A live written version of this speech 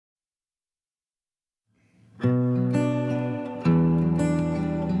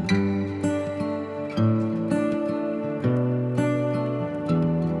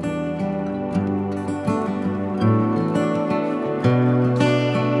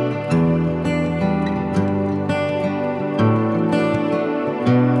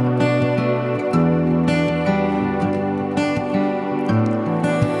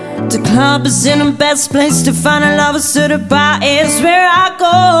club isn't the best place to find a lover, so the bar is where I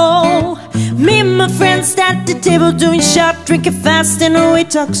go. Me and my friends at the table doing shot, drinking fast and we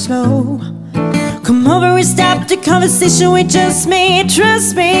talk slow. Come over, we stop the conversation with just me.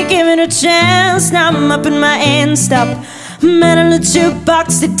 Trust me, give it a chance. Now I'm up in my hand, stop. Man on the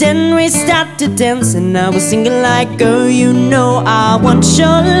jukebox, and then we start to dance. And I was singing like, girl, you know I want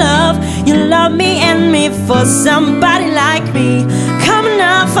your love. You love me and me for somebody like me. Coming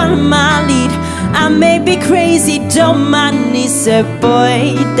up, follow my lead. I may be crazy, don't mind me. Said,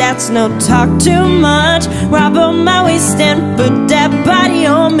 boy, that's no talk too much. Grab on my waist and put that body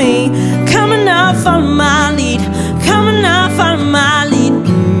on me. Coming up, follow my lead. Coming up, follow my lead.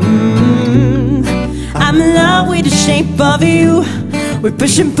 I'm in love with the shape of you. We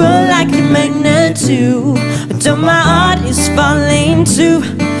push and pull like a magnet too. Though my heart is falling too.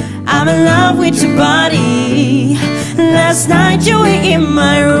 I'm in love with your body. Last night you were in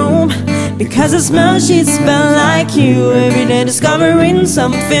my room, because I smell sheets smell like you. Every day discovering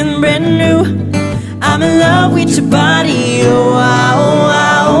something brand new. I'm in love with your body. Oh, ah, oh,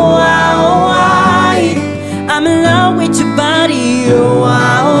 ah, oh, ah, oh, ah. I'm in love with your body. Oh,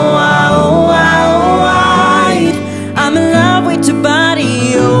 ah, oh, ah, oh, ah, oh, ah. I'm in love with your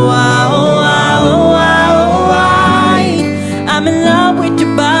body. Oh, ah, oh, ah, oh, ah, oh, ah. I'm in love with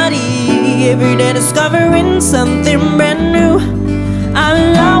your body. Every day discovering something brand new. I'm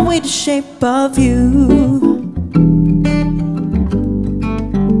in love with the shape of you.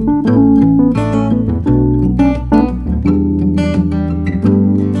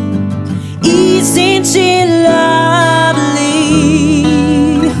 Isn't she lovely?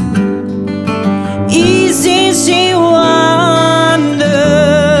 Isn't she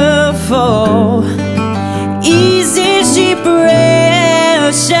wonderful? Isn't she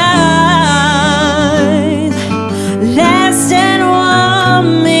precious? Less than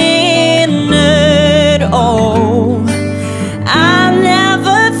 1 minute. Oh, I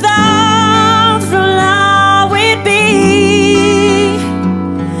never thought from love would be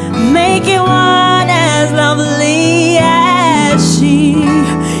making one as lovely as she.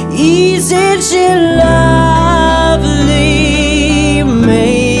 Isn't she lovely?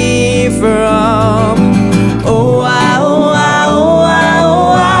 Made from oh, I, oh, I, oh, I,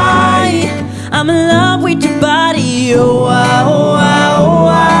 oh, I. I'm in love with your body. Oh, I, oh, I, oh,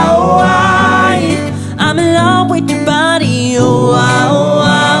 I, oh, I. I'm in love with your body. Oh, I, oh,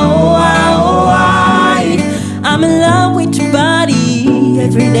 I, oh, I, oh, I. I'm in love with your body.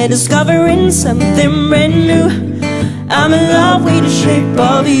 Every day discovering something brand new. I'm in love with the shape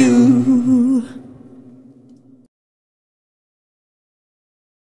of you.